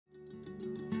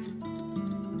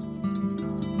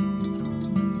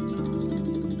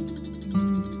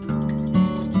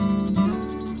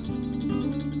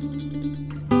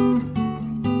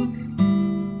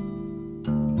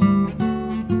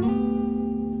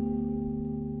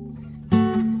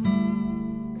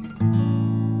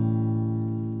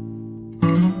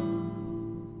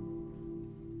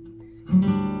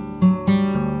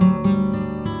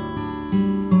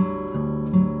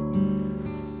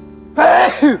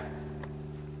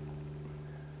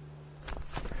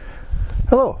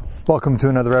Hello, welcome to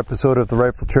another episode of the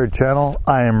Rifle Chair channel.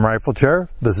 I am Rifle Chair.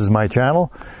 This is my channel.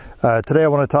 Today I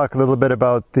want to talk a little bit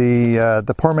about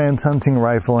the poor man's hunting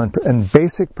rifle and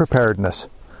basic preparedness.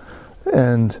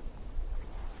 And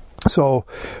so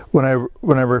when I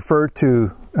refer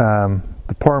to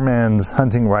the poor man's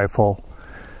hunting rifle,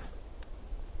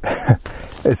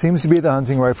 it seems to be the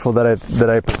hunting rifle that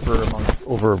I prefer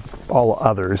over all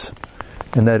others,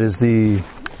 and that is the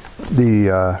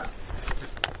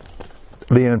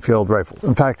Enfield rifle.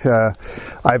 In fact,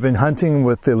 I've been hunting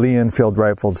with the Lee Enfield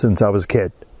rifle since I was a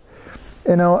kid.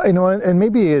 You know, and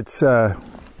maybe it's, I've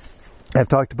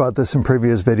talked about this in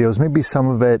previous videos, maybe some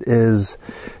of it is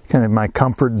kind of my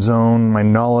comfort zone, my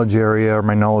knowledge area, or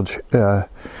my knowledge,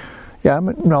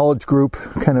 knowledge group,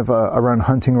 kind of around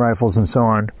hunting rifles and so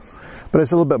on. But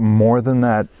it's a little bit more than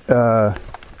that.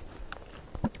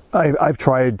 I've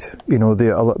tried, you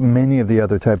know, many of the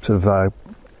other types of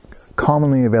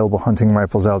commonly available hunting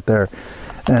rifles out there,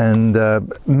 and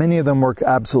many of them work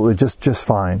absolutely just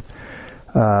fine.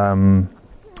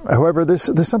 However,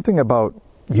 there's something about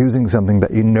using something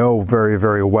that you know very,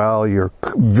 very well. You're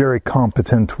very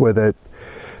competent with it.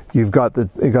 You got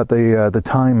the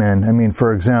time in. I mean,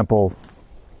 for example,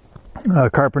 a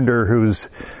carpenter who's,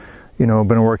 you know,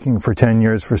 been working for 10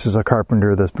 years versus a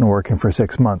carpenter that's been working for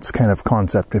 6 months, kind of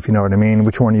concept, if you know what I mean.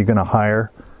 Which one are you going to hire?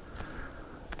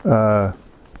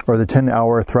 Or the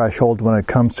 10-hour threshold when it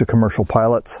comes to commercial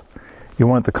pilots. You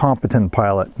want the competent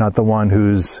pilot, not the one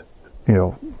who's, you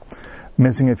know,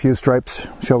 missing a few stripes,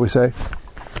 shall we say.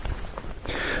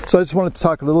 So I just wanted to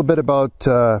talk a little bit about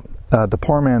the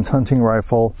poor man's hunting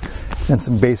rifle and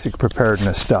some basic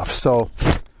preparedness stuff. So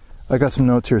I got some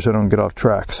notes here so I don't get off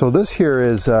track. So this here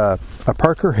is a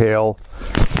Parker Hale.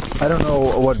 I don't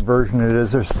know what version it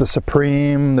is. There's the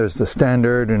Supreme, there's the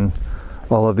Standard, and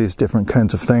all of these different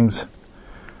kinds of things.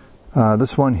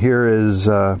 This one here is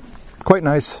quite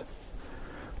nice.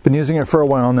 Been using it for a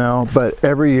while now, but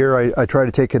every year I try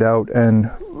to take it out and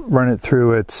run it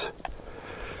through its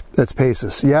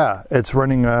paces. Yeah, it's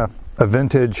running a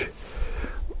vintage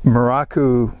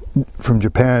Muraku from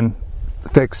Japan,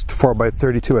 fixed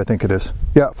 4x32, I think it is.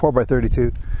 Yeah,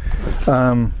 4x32.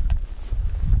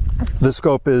 This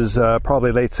scope is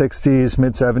probably late 60s,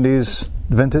 mid 70s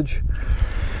vintage.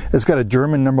 It's got a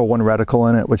German #1 reticle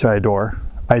in it, which I adore.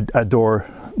 I adore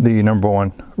the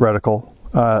 #1 reticle,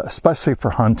 especially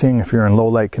for hunting. If you're in low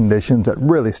light conditions, that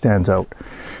really stands out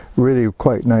really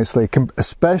quite nicely,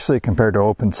 especially compared to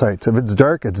open sights. If it's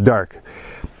dark, it's dark.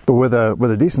 But with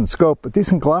a decent scope, a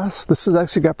decent glass, this has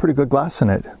actually got pretty good glass in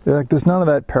it. There's none of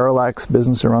that parallax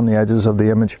business around the edges of the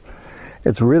image.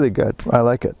 It's really good. I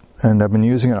like it, and I've been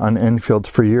using it on enfields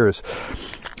for years.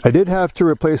 I did have to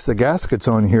replace the gaskets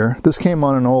on here. This came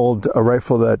on a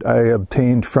rifle that I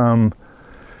obtained from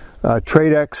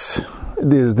Tradex,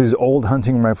 these old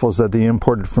hunting rifles that they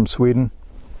imported from Sweden.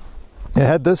 It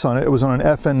had this on it. It was on an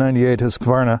FN98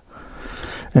 Husqvarna,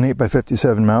 an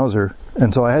 8x57 Mauser,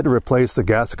 and so I had to replace the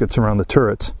gaskets around the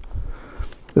turrets.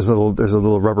 There's a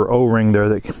little rubber O-ring there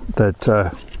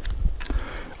that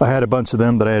I had a bunch of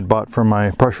them that I had bought from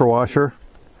my pressure washer,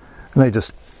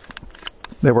 and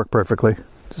they work perfectly.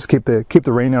 Just keep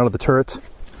the rain out of the turrets.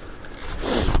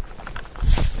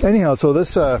 Anyhow, so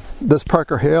this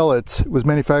Parker Hale, it was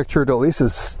manufactured, at least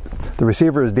the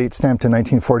receiver is date stamped in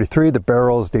 1943, the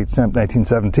barrel is date stamped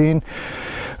 1917.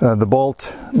 The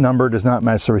bolt number does not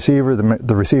match the receiver,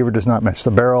 the receiver does not match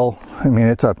the barrel. I mean,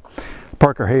 it's a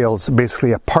Parker Hale, it's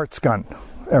basically a parts gun,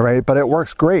 all right? But it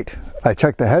works great. I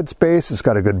checked the headspace, it's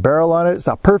got a good barrel on it. It's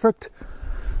not perfect,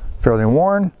 fairly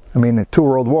worn. I mean, 2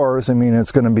 world wars, I mean,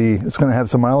 it's going to have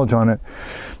some mileage on it.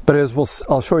 But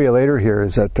I'll show you later here,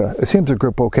 is that it seems to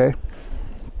grip okay.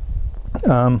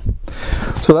 So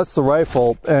that's the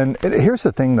rifle. And here's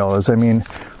the thing though, is I mean,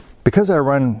 because I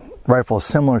run rifles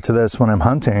similar to this when I'm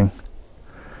hunting,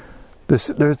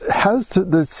 this has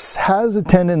a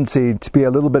tendency to be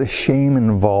a little bit of shame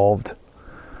involved,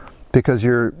 because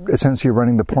you're essentially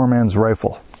running the poor man's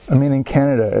rifle. I mean, in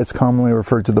Canada, it's commonly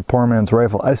referred to the poor man's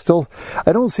rifle. I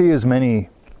don't see as many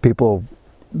people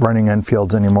running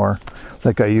Enfields anymore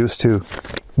like I used to,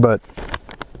 but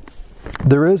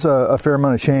there is a fair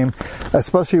amount of shame,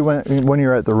 especially when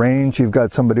you're at the range. You've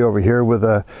got somebody over here with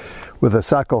a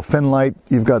Sacco Finlight.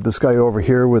 You've got this guy over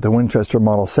here with a Winchester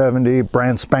Model 70,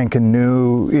 brand spanking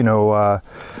new, you know,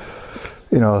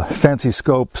 fancy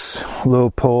scopes,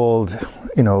 Leupold,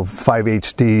 you know, 5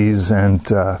 HDs and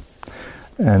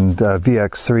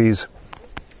VX3s.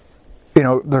 You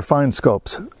know, they're fine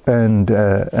scopes, and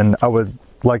I would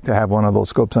like to have one of those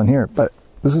scopes on here, but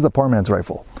this is the poor man's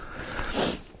rifle.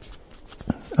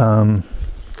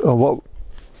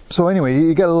 So anyway,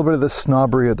 you get a little bit of this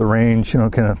snobbery at the range,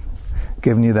 kind of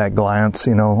giving you that glance,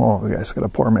 oh, the guy's got a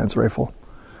poor man's rifle.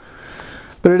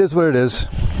 But it is what it is.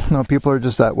 People are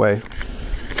just that way.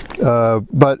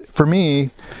 But for me,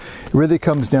 it really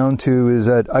comes down to is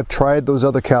that I've tried those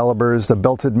other calibers, the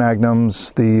belted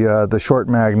magnums, the short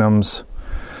magnums,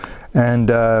 and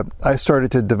I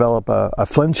started to develop a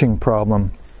flinching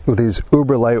problem with these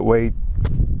uber lightweight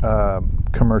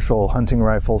commercial hunting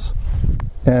rifles.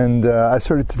 And I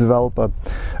started to develop a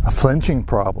flinching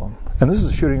problem. And this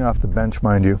is shooting off the bench,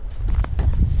 mind you.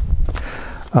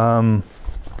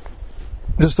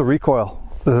 Just the recoil.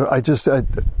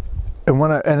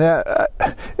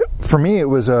 For me, it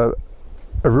was a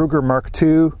Ruger Mark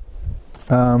II,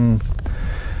 and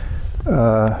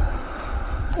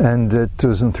it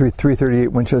was in 338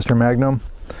 Winchester Magnum.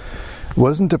 It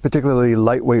wasn't a particularly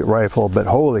lightweight rifle, but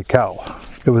holy cow,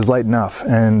 it was light enough.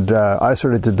 And I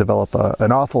started to develop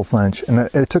an awful flinch, and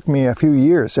it took me a few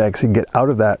years to actually get out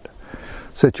of that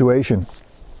situation.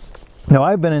 Now,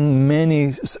 I've been in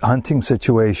many hunting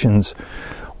situations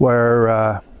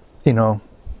where,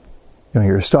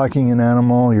 you're stalking an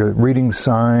animal, you're reading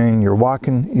sign, you're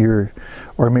walking,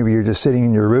 or maybe you're just sitting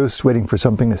in your roost waiting for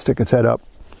something to stick its head up.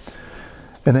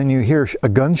 And then you hear a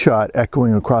gunshot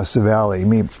echoing across the valley.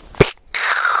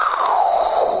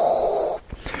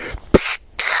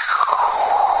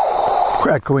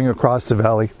 Echoing across the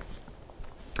valley.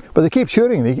 But they keep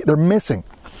shooting, they're missing.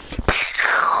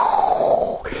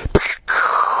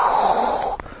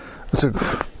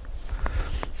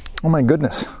 Oh my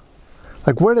goodness.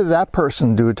 Like, what did that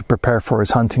person do to prepare for his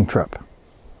hunting trip?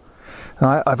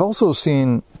 Now, I've also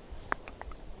seen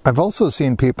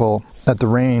people at the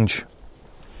range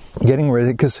getting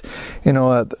ready, because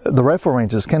the rifle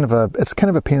range is kind of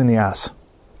a pain in the ass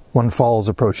when fall is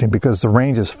approaching, because the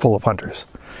range is full of hunters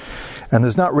and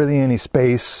there's not really any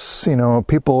space.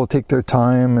 People take their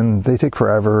time and they take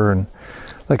forever, and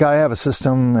like, I have a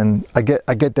system and I get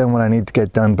done what I need to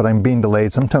get done, but I'm being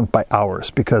delayed sometimes by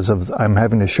hours because I'm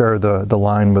having to share the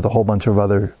line with a whole bunch of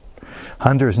other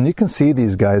hunters. And you can see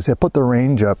these guys, they put the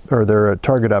range up, or their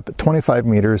target up at 25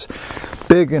 meters,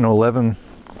 big 11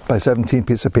 by 17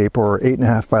 piece of paper, or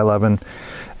 8.5 by 11.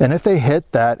 And if they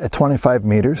hit that at 25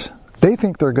 meters, they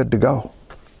think they're good to go.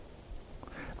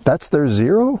 That's their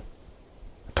zero,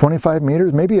 25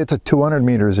 meters, maybe it's a 200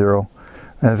 meter zero.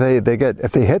 And if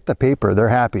they hit the paper, they're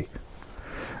happy.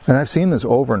 And I've seen this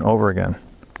over and over again.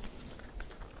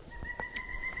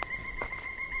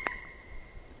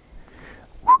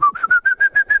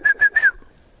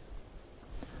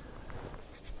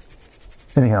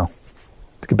 Anyhow,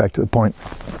 to get back to the point,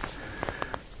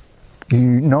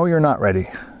 you're not ready.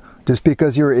 Just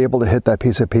because you were able to hit that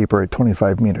piece of paper at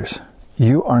 25 meters,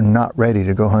 you are not ready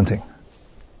to go hunting.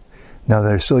 Now,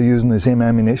 they're still using the same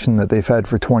ammunition that they've had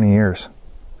for 20 years.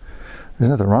 There's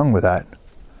nothing wrong with that.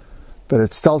 But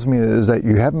it tells me is that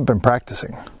you haven't been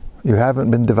practicing. You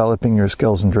haven't been developing your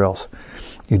skills and drills.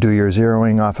 You do your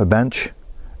zeroing off a bench,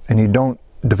 and you don't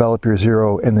develop your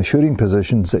zero in the shooting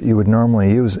positions that you would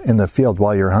normally use in the field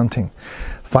while you're hunting.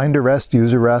 Find a rest,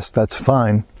 use a rest, that's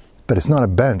fine, but it's not a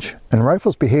bench. And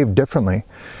rifles behave differently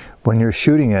when you're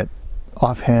shooting it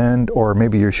offhand, or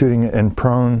maybe you're shooting it in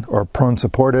prone or prone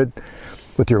supported.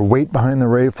 With your weight behind the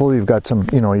rifle, you've got some,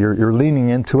 you're leaning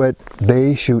into it.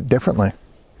 They shoot differently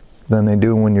than they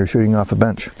do when you're shooting off a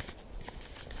bench.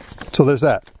 So there's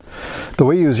that. The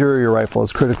way you zero your rifle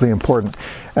is critically important.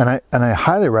 And I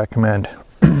highly recommend,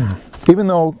 even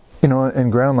though, in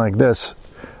ground like this,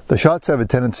 the shots have a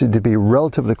tendency to be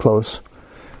relatively close,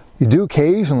 you do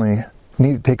occasionally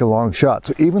need to take a long shot.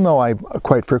 So even though I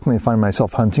quite frequently find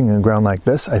myself hunting in ground like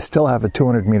this, I still have a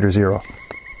 200 meter zero.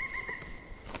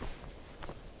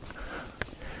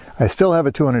 I still have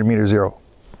a 200 meter zero.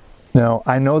 Now,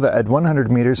 I know that at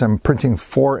 100 meters, I'm printing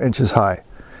 4 inches high.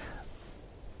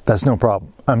 That's no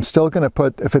problem. I'm still going to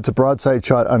put, if it's a broadside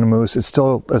shot on a moose, it's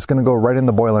going to go right in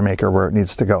the Boilermaker where it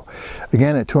needs to go.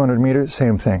 Again, at 200 meters,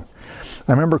 same thing.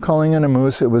 I remember calling in a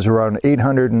moose, it was around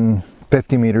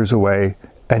 850 meters away,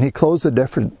 and he closed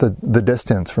the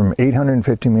distance from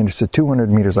 850 meters to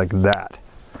 200 meters like that.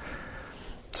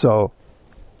 So,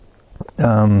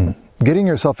 getting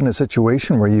yourself in a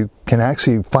situation where you can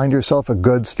actually find yourself a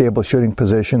good, stable shooting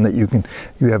position, that you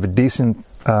have a decent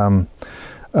point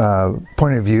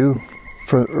of view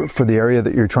for the area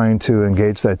that you're trying to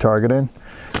engage that target in.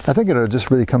 I think it just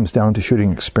really comes down to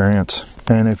shooting experience.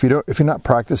 And if you're not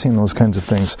practicing those kinds of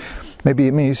things,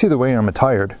 you see the way I'm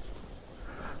attired.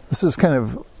 This is kind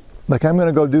of like, I'm going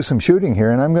to go do some shooting here,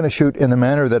 and I'm going to shoot in the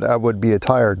manner that I would be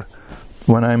attired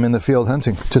when I'm in the field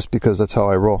hunting, just because that's how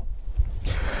I roll.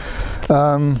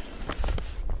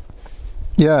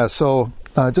 Yeah, so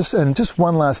just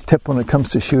one last tip when it comes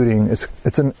to shooting.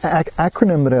 It's an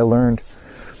acronym that I learned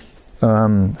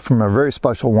from a very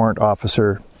special warrant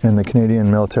officer in the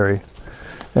Canadian military.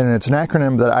 And it's an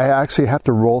acronym that I actually have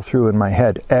to roll through in my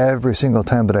head every single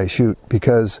time that I shoot,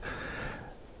 because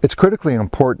it's critically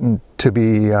important to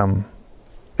be, in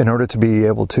order to be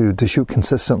able to shoot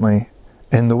consistently.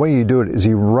 And the way you do it is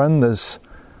you run this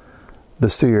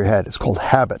through your head. It's called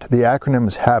habit. The acronym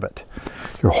is habit.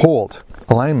 Your hold,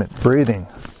 alignment, breathing,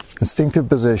 instinctive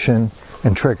position,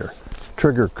 and trigger.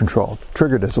 Trigger control,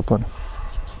 trigger discipline.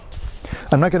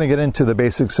 I'm not going to get into the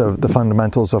basics of the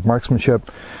fundamentals of marksmanship,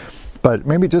 but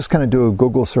maybe just kind of do a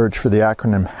Google search for the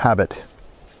acronym habit.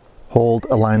 Hold,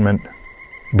 alignment,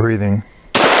 breathing,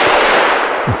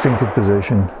 instinctive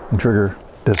position, and trigger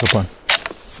discipline.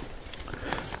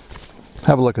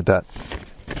 Have a look at that.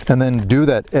 And then do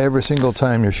that every single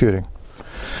time you're shooting.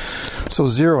 So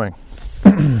zeroing.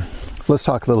 Let's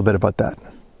talk a little bit about that.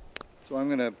 So I'm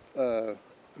going to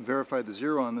verify the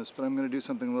zero on this, but I'm going to do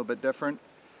something a little bit different.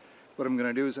 What I'm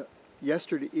going to do is,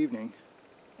 yesterday evening,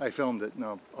 I filmed it.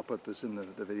 No, I'll put this in the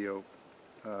video.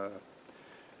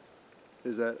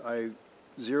 Is that I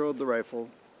zeroed the rifle.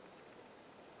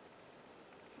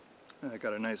 I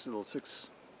got a nice little six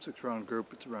round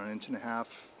group. It's around 1.5 inches,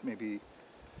 maybe.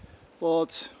 Well,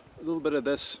 it's a little bit of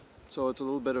this, so it's a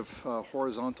little bit of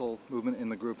horizontal movement in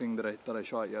the grouping that I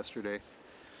shot yesterday.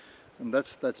 And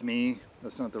that's me.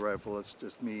 That's not the rifle. That's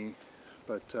just me.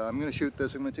 But I'm going to shoot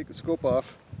this. I'm going to take the scope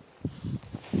off,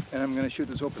 and I'm going to shoot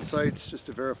this open sights just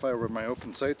to verify where my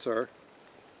open sights are.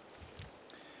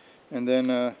 And then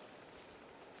I'll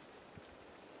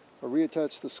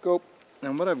reattach the scope.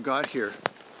 And what I've got here,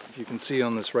 if you can see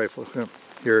on this rifle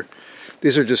here,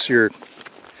 these are just your,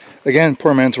 again,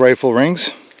 poor man's rifle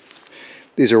rings.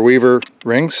 These are Weaver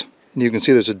rings, and you can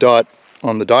see there's a dot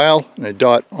on the dial and a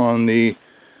dot on the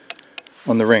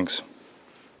rings.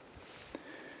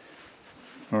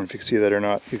 I don't know if you can see that or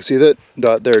not. You can see that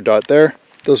dot there, dot there.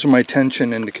 Those are my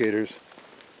tension indicators.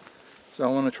 So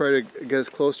I want to try to get as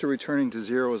close to returning to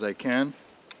zero as I can,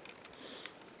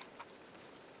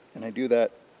 and I do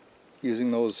that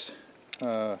using those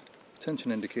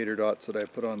tension indicator dots that I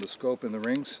put on the scope and the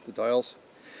rings, the dials.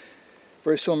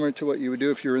 Very similar to what you would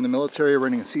do if you were in the military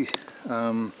running a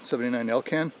C79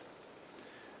 Elcan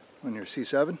on your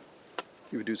C7.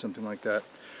 You would do something like that.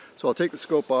 So I'll take the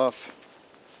scope off.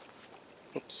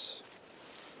 Oops.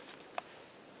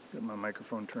 Got my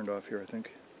microphone turned off here, I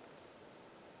think.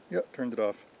 Yep, turned it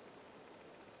off.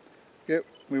 Okay,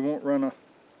 we won't run a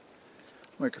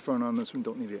microphone on this one.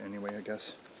 Don't need it anyway, I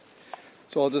guess.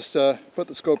 So I'll just put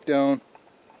the scope down.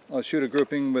 I'll shoot a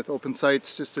grouping with open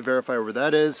sights just to verify where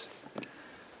that is.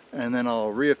 And then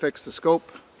I'll reaffix the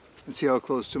scope and see how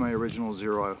close to my original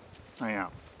zero I am.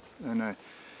 And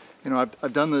you know,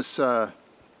 I've done this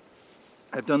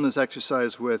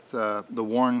exercise with the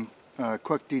worn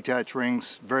quick detach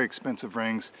rings, very expensive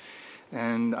rings,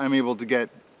 and I'm able to get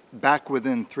back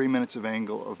within 3 minutes of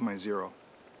angle of my zero.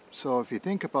 So if you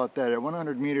think about that, at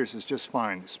 100 meters is just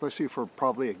fine, especially for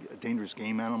probably a dangerous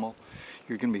game animal.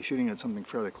 You're going to be shooting at something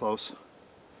fairly close.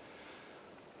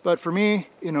 But for me,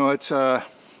 you know, it's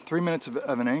 3 minutes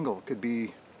of an angle could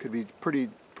be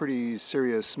pretty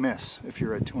serious miss if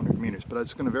you're at 200 meters. But I'm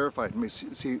just going to verify it and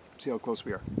see how close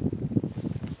we are.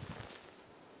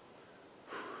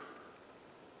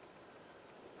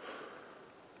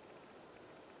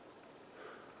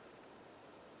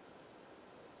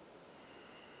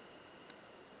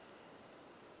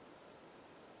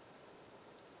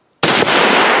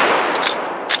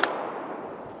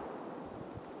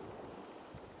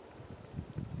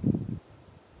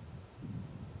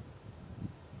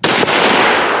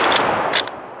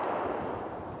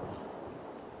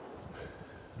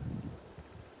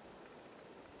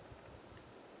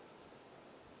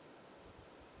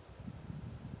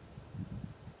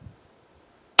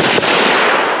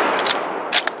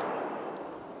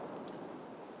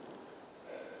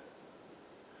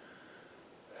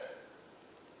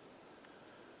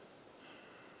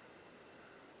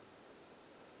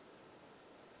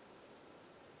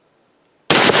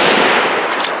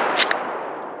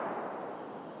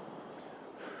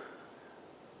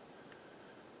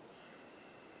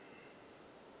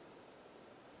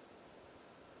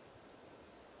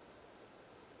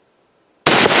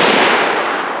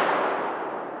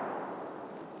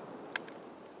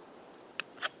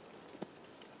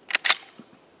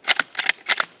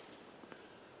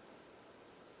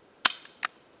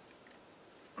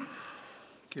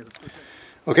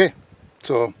 Okay,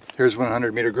 so here's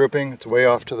 100 meter grouping. It's way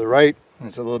off to the right, and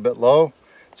it's a little bit low,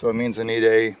 so it means I need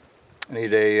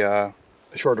a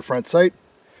shorter front sight.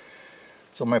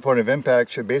 So my point of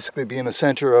impact should basically be in the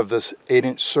center of this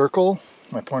 8-inch circle,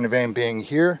 my point of aim being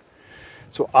here.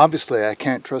 So obviously I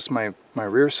can't trust my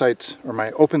rear sights or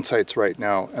my open sights right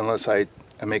now unless I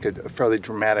make a fairly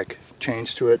dramatic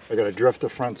change to it. I got to drift the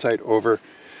front sight over.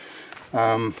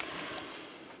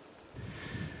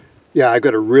 Yeah, I've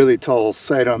got a really tall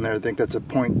sight on there. I think that's a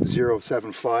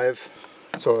 0.075.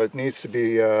 So it needs to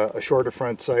be a shorter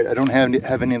front sight. I don't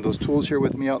have any of those tools here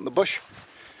with me out in the bush,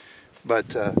 but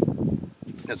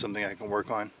that's something I can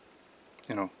work on,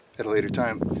 you know, at a later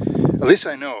time. At least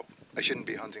I know I shouldn't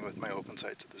be hunting with my open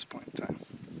sights at this point in time.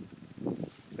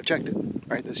 I've checked it,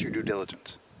 right? That's your due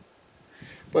diligence.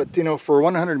 But, you know, for a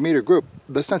 100-meter group,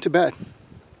 that's not too bad.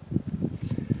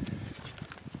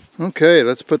 Okay,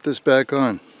 let's put this back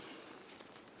on.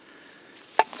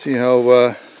 See how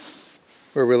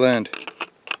where we land.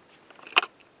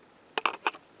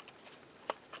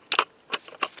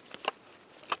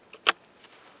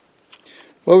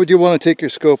 What would you want to take your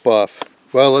scope off?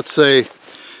 Well, let's say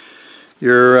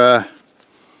your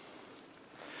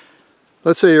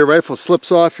rifle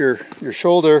slips off your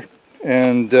shoulder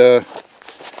and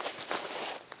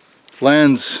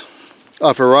lands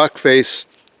off a rock face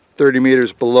 30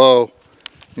 meters below,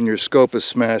 and your scope is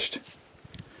smashed.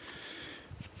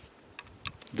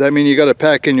 Does that mean you got to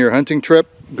pack in your hunting trip,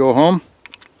 go home?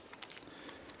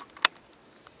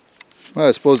 Well,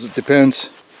 I suppose it depends.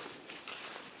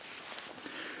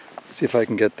 Let's see if I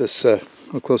can get this, how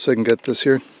close I can get this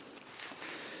here.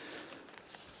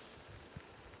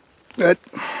 Good.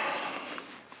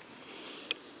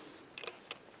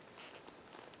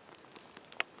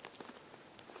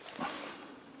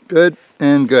 Good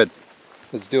and good.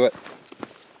 Let's do it.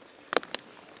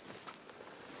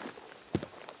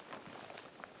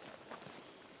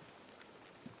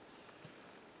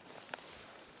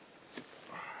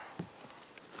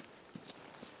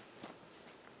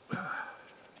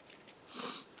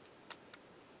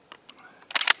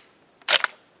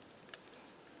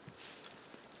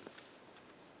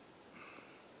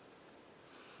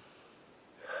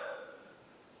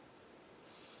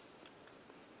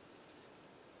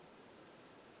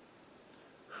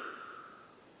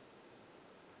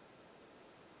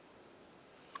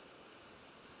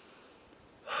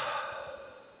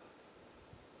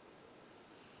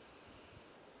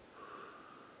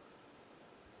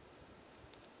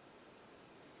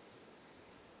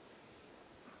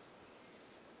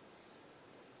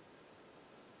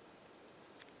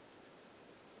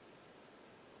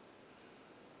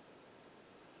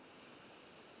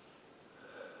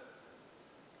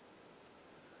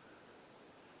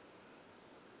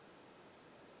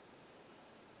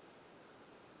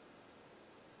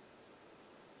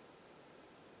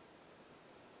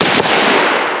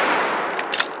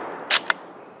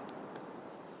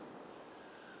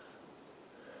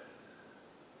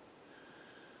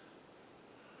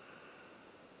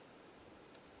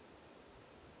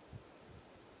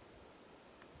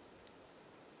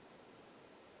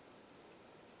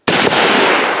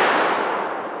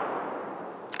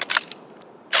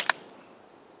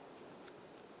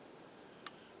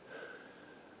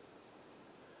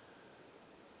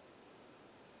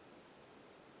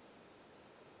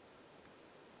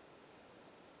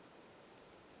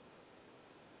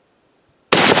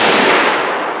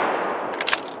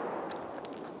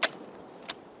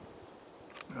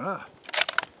 Ah.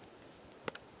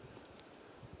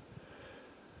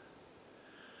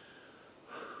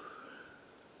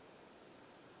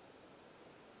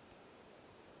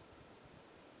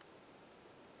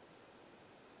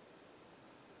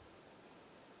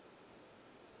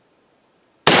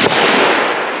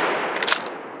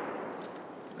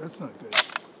 That's not good.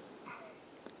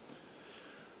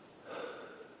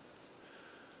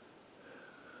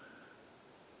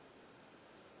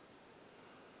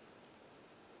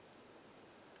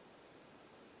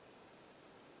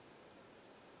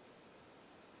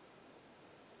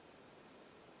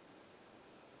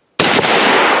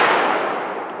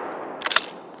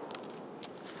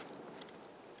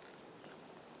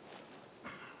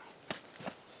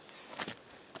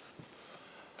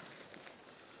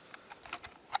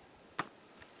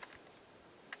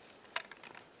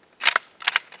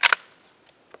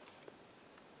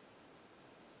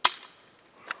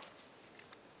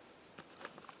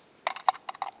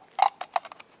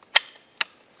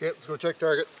 Okay, let's go check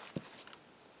target.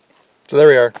 So there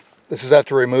we are. This is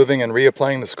after removing and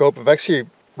reapplying the scope. I've actually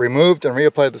removed and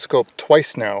reapplied the scope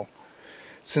twice now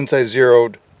since I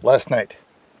zeroed last night.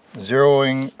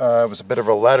 Zeroing was a bit of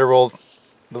a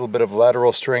little bit of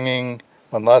lateral stringing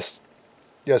on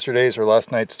yesterday's or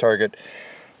last night's target.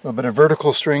 A little bit of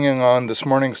vertical stringing on this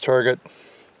morning's target.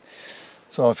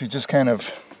 So if you just kind of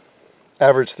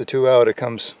average the two out, it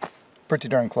comes pretty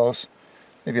darn close.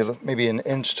 Maybe an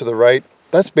inch to the right.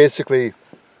 That's basically,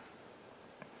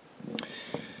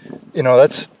 you know,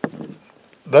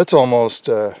 that's almost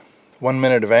 1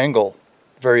 minute of angle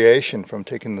variation from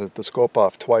taking the scope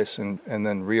off twice and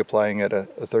then reapplying it a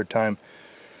third time.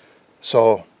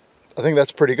 So I think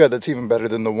that's pretty good. That's even better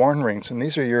than the Warren rings. And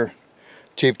these are your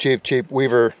cheap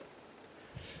Weaver,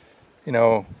 you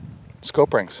know,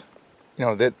 scope rings. You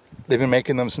know, they've been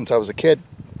making them since I was a kid,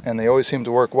 and they always seem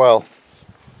to work well.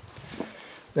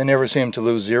 They never seem to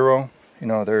lose zero. You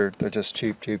know, they're just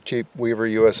cheap Weaver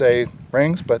USA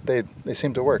rings, but they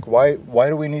seem to work. Why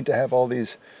do we need to have all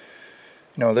these?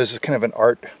 You know, there's kind of an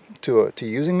art to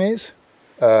using these,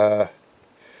 because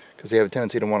they have a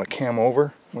tendency to want to cam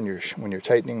over when you're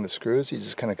tightening the screws. You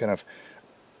just kind of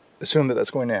assume that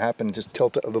that's going to happen. Just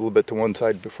tilt it a little bit to one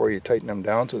side before you tighten them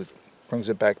down, so it brings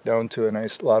it back down to a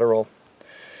nice lateral.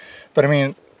 But I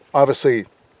mean, obviously,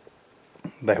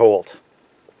 they hold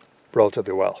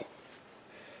relatively well.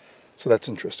 So that's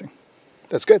interesting.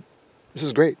 That's good. This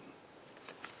is great.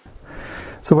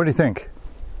 So what do you think?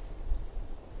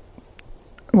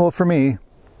 Well, for me,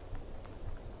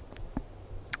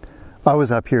 I was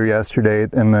up here yesterday,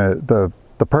 and the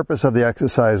purpose of the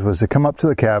exercise was to come up to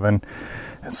the cabin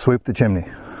and sweep the chimney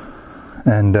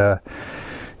and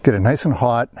get it nice and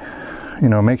hot. You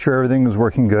know, make sure everything was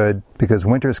working good, because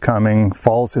winter's coming,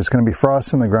 falls, there's going to be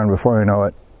frost in the ground before you know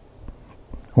it.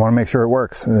 I want to make sure it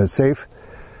works and it's safe.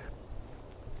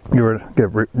 You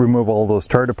remove all those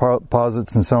tar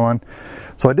deposits and so on.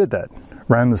 So I did that.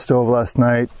 Ran the stove last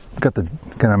night, got the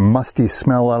kind of musty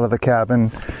smell out of the cabin,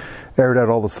 aired out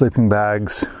all the sleeping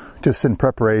bags, just in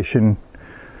preparation,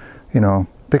 you know,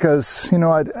 because, you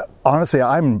know, honestly,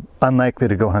 I'm unlikely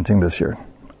to go hunting this year.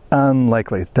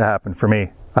 Unlikely to happen for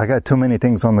me. I got too many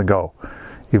things on the go.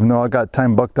 Even though I got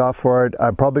time booked off for it,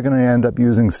 I'm probably going to end up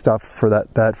using stuff for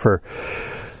that for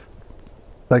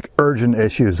like urgent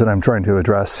issues that I'm trying to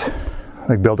address,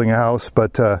 like building a house.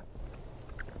 But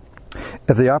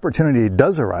if the opportunity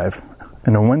does arrive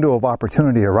and a window of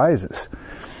opportunity arises,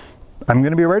 I'm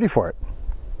going to be ready for it.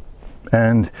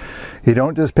 And you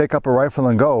don't just pick up a rifle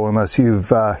and go unless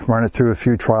you've run it through a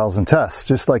few trials and tests.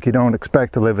 Just like you don't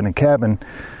expect to live in a cabin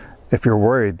if you're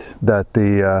worried that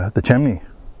the chimney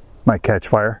might catch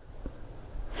fire.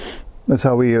 That's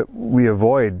how we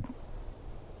avoid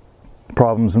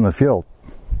problems in the field.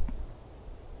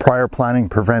 Prior planning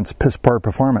prevents piss poor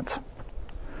performance.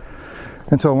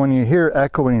 And so when you hear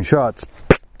echoing shots,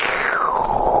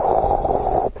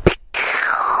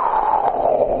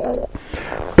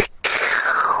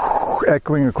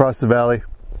 echoing across the valley,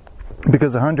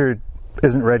 because the hunter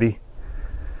isn't ready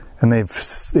and they've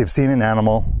seen an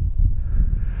animal.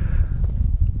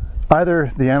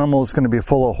 Either the animal is going to be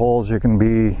full of holes, you're going to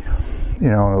be, you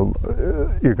know,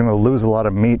 you're going to lose a lot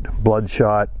of meat,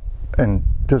 bloodshot, and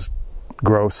just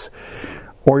gross,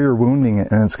 or you're wounding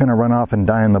it and it's going to run off and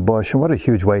die in the bush, and what a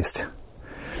huge waste.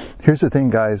 Here's the thing,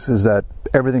 guys, is that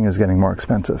everything is getting more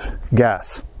expensive.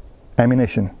 Gas,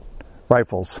 ammunition,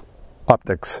 rifles,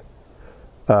 optics,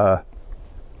 game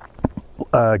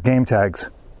tags,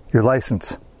 your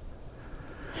license.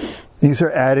 You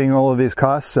start adding all of these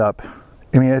costs up.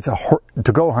 I mean,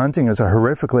 to go hunting is a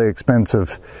horrifically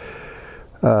expensive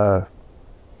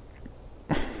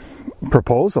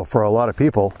proposal for a lot of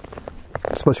people,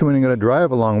 especially when you're going to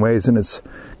drive a long ways and it's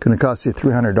going to cost you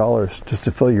 $300 just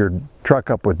to fill your truck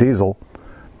up with diesel.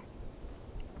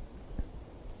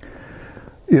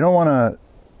 You don't want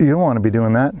to be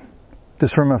doing that.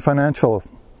 Just from a financial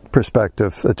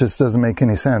perspective, it just doesn't make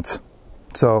any sense.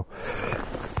 So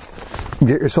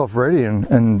get yourself ready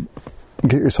and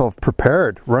get yourself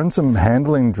prepared. Run some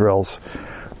handling drills.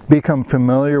 Become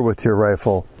familiar with your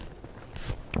rifle.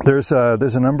 There's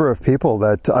a number of people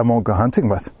that I won't go hunting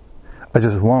with. I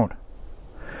just won't.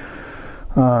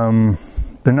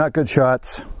 They're not good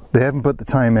shots. They haven't put the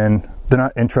time in. They're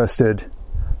not interested.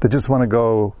 They just want to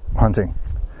go hunting.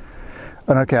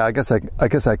 And okay, I guess I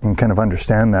can kind of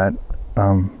understand that.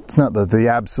 It's not that they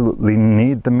absolutely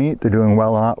need the meat. They're doing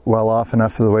well off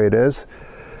enough for the way it is,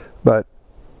 but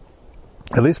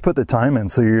at least put the time in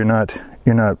so you're not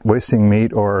wasting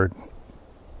meat or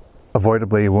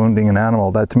avoidably wounding an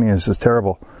animal. That to me is just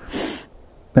terrible,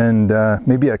 and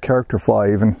maybe a character flaw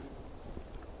even.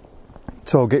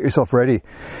 So get yourself ready.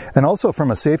 And also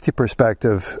from a safety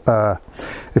perspective,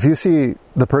 if you see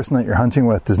the person that you're hunting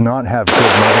with does not have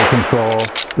good muzzle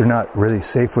control, they're not really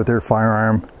safe with their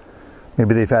firearm,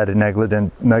 maybe they've had a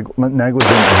negligent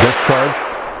discharge,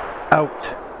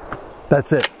 out.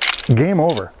 That's it. Game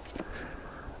over.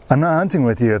 I'm not hunting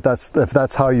with you if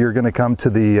that's how you're going to come to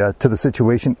the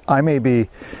situation. I might be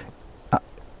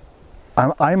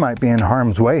in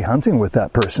harm's way hunting with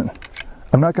that person.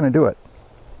 I'm not going to do it.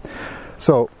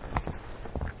 So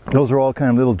those are all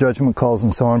kind of little judgment calls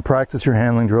and so on. Practice your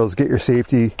handling drills, get your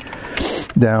safety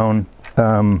down,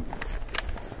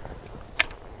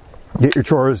 get your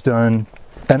chores done.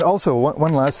 And also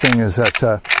one last thing is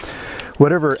that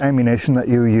whatever ammunition that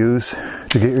you use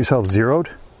to get yourself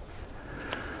zeroed,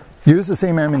 use the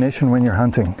same ammunition when you're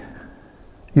hunting.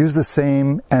 Use the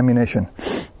same ammunition.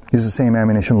 Use the same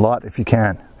ammunition lot if you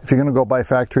can. If you're going to go buy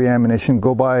factory ammunition,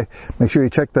 make sure you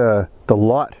check the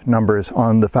lot numbers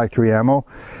on the factory ammo.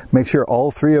 Make sure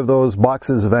all 3 of those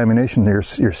boxes of ammunition, your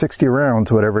 60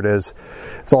 rounds, whatever it is,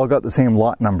 it's all got the same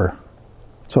lot number.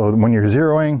 So when you're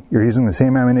zeroing, you're using the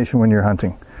same ammunition when you're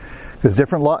hunting. Because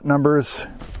different lot numbers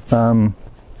can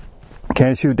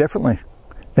shoot differently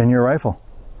in your rifle.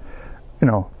 You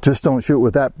know, just don't shoot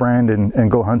with that brand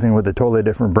and go hunting with a totally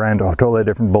different brand or a totally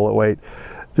different bullet weight.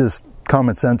 Just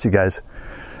common sense, you guys.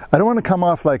 I don't want to come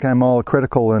off like I'm all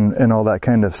critical and all that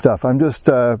kind of stuff. I'm just,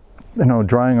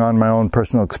 drawing on my own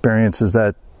personal experiences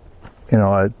that,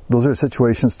 those are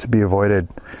situations to be avoided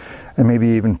and maybe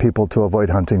even people to avoid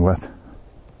hunting with.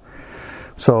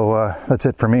 So that's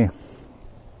it for me.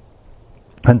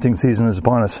 Hunting season is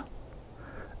upon us.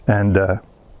 And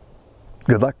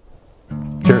good luck.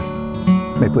 Cheers.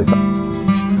 Maple Leaf.